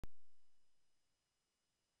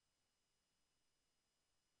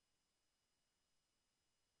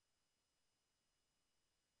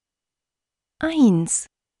1,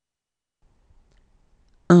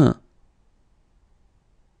 1,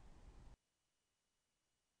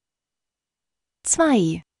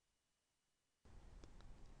 2,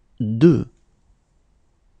 2,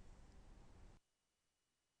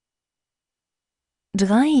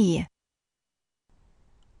 3,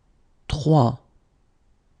 3,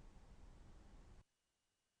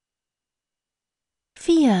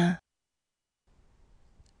 4,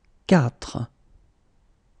 4,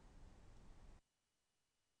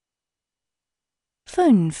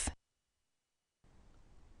 5,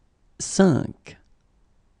 5,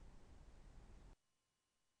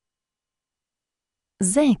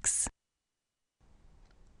 6,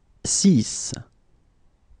 6,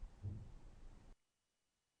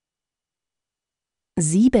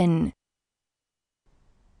 7,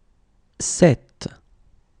 7,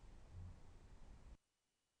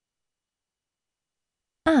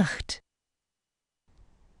 8,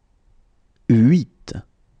 8,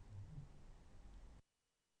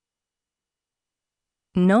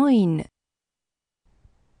 9,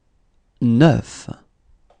 9,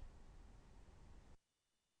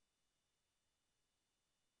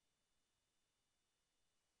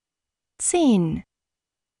 10,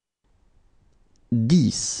 10,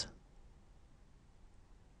 11,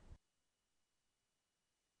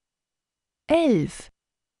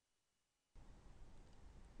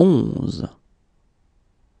 11,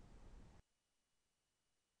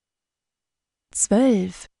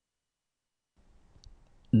 12,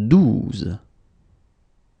 12,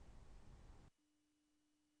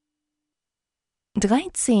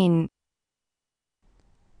 13,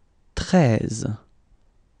 13,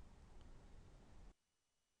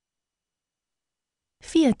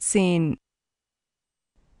 14,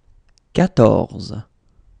 14,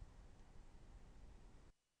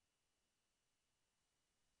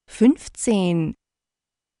 15,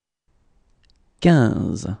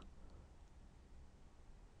 15,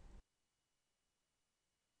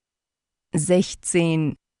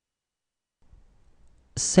 16,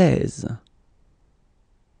 16,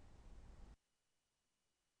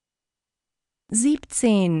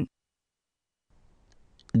 17,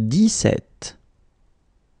 17,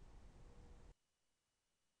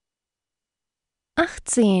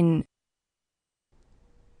 18,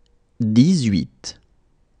 18,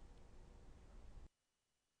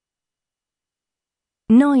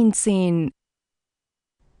 19,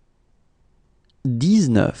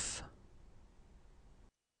 19,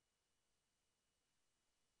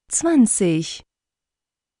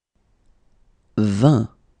 20,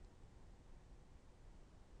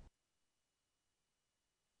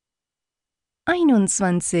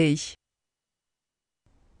 20,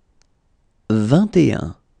 21, 21,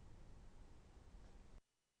 22,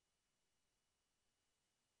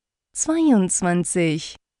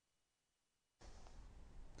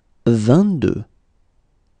 22,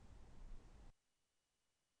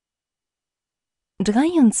 23,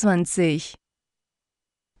 23,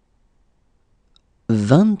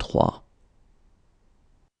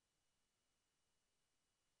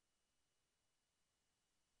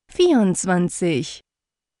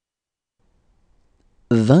 24,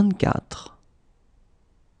 24, 25,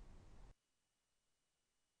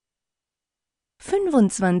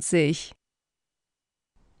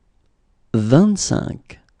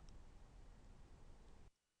 25,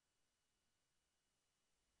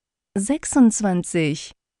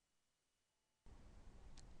 26,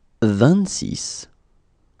 26,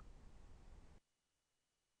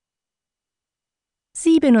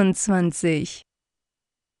 27,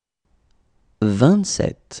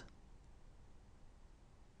 27,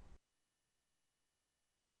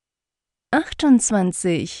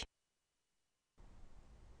 28,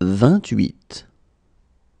 28,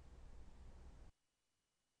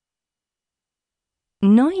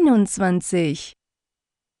 29,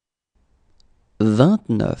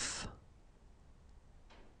 29,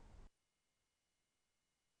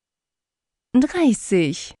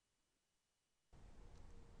 30,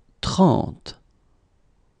 30,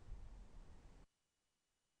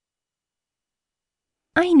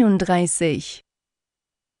 31,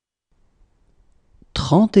 31,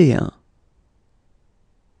 32,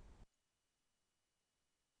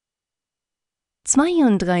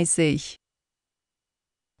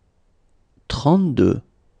 32,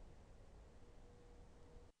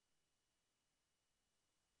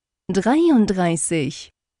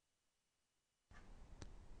 33,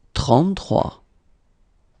 33, 34,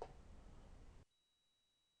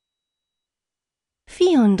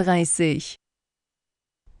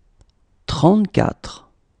 34,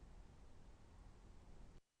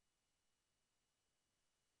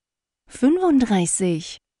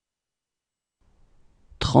 35,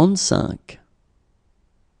 35,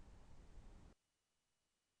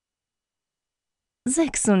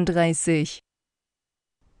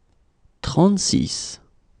 36, 36,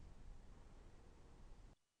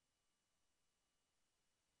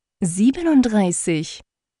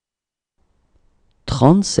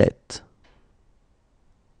 37, 37,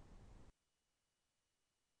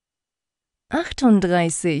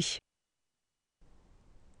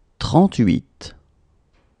 38, 38,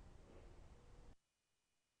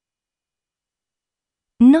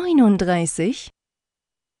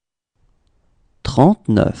 39, 39,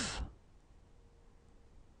 40,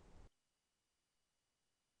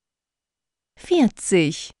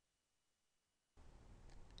 40, 41,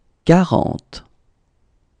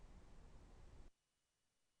 41,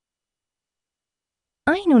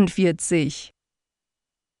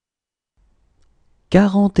 42, 42,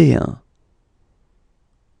 43, 43,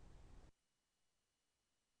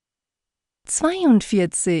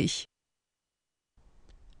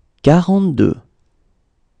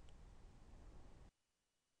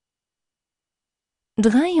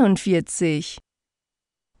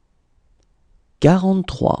 44,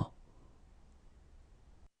 44,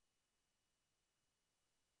 45,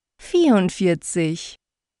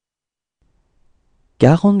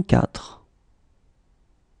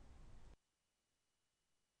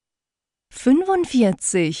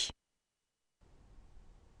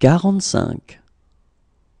 45,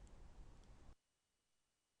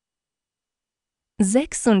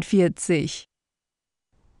 46,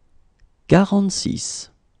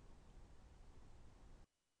 46,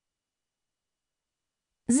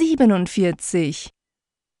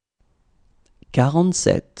 47,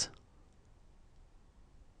 47,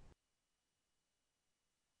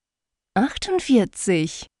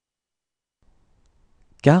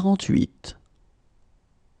 48, 48,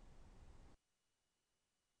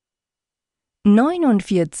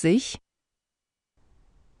 49,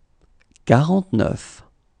 49,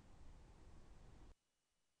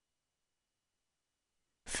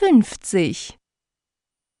 50,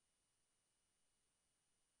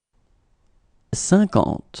 50,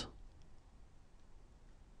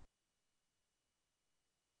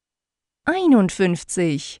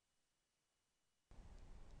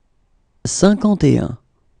 51, 51, 52,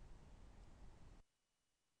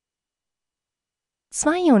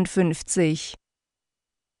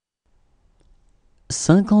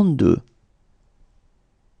 52,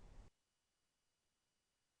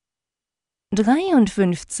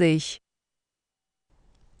 53,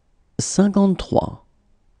 53, 54,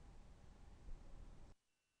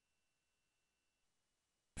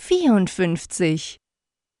 54, 55,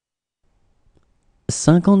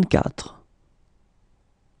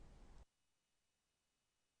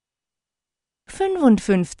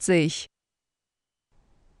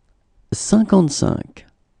 55,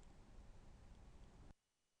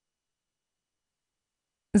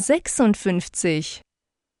 56,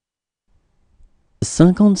 56,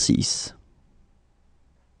 57,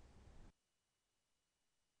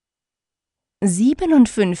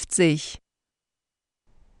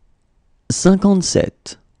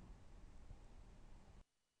 57,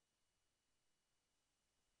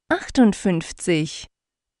 58,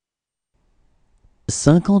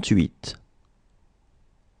 58,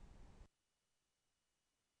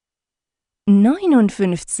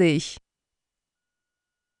 59,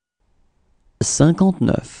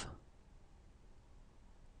 59,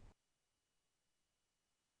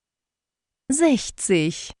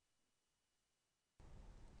 60,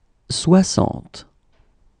 60,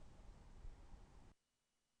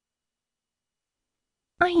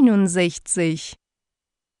 61,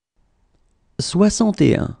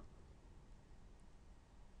 61, 62,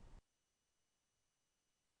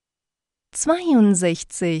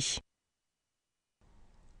 62,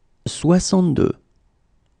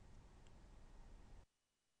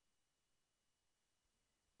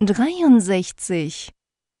 63, 63,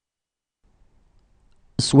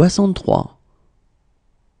 64,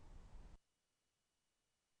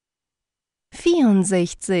 64,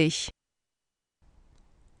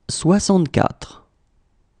 65,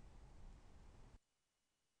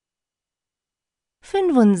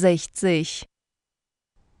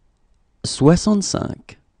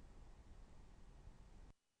 65,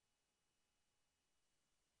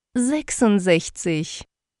 66,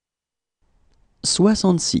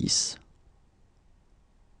 66,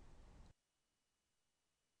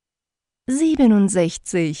 67,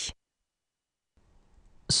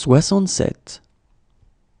 67,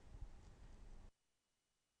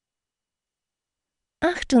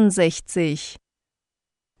 68,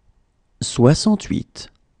 68,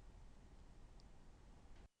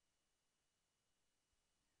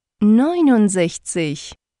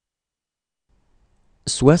 69,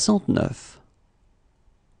 69,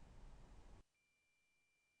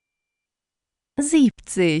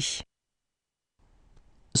 70,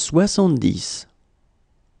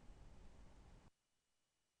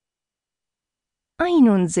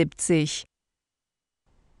 70,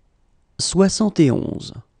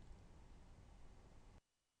 71,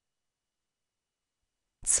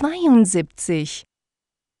 71,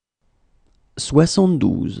 72,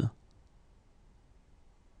 72,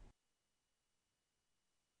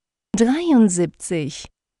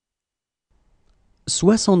 73,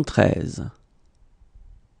 73,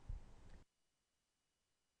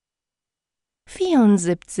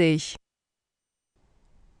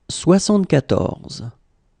 74, 74,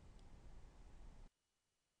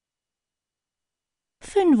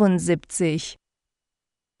 75,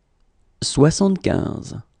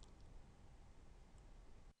 75,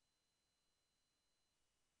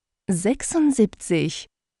 76,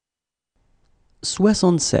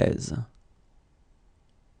 76,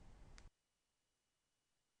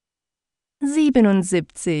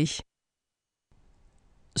 77,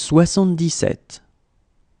 77,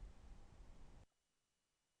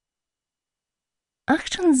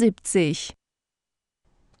 78,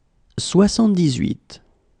 78,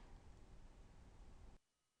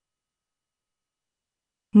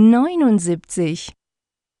 79,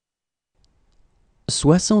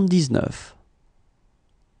 79,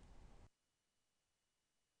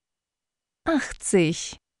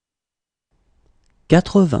 80,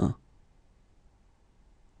 80,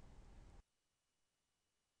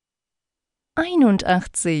 81,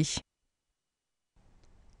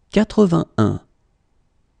 81,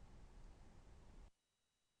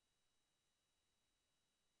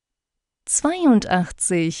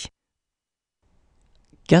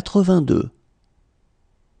 82, 82,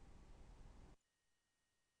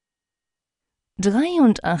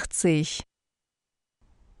 83,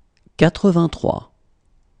 83,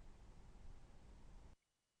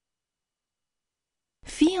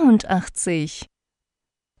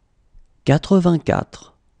 84, 84,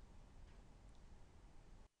 85,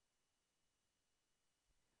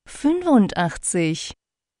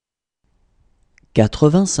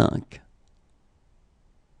 85,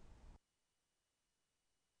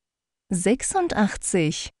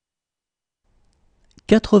 86,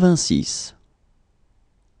 86,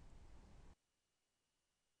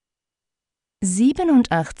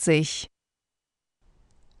 87,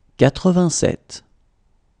 87,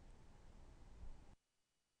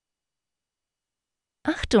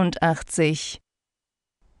 88,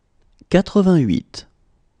 88,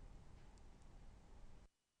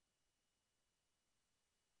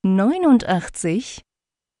 89,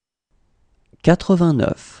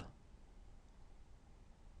 89,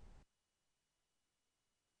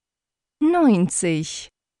 90,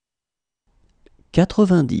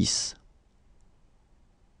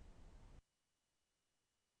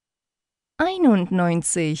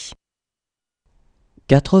 90,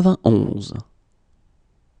 91,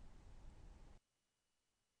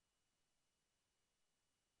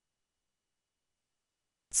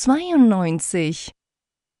 91, 92,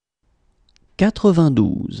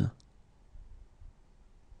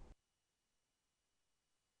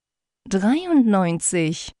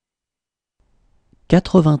 92,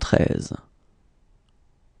 93,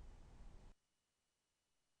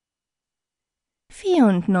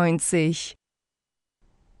 93,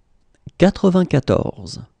 94,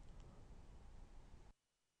 94,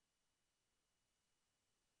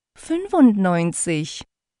 95,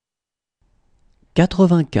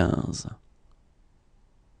 95,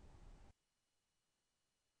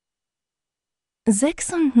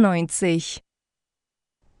 96,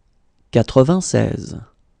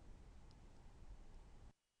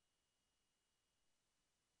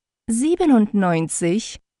 96,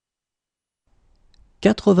 97,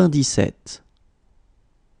 97,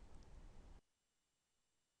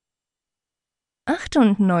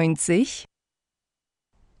 98,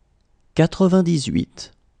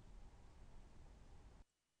 98,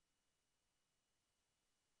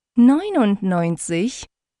 99, 99,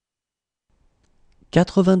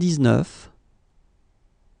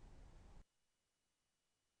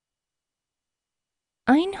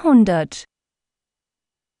 100,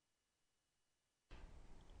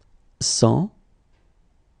 100,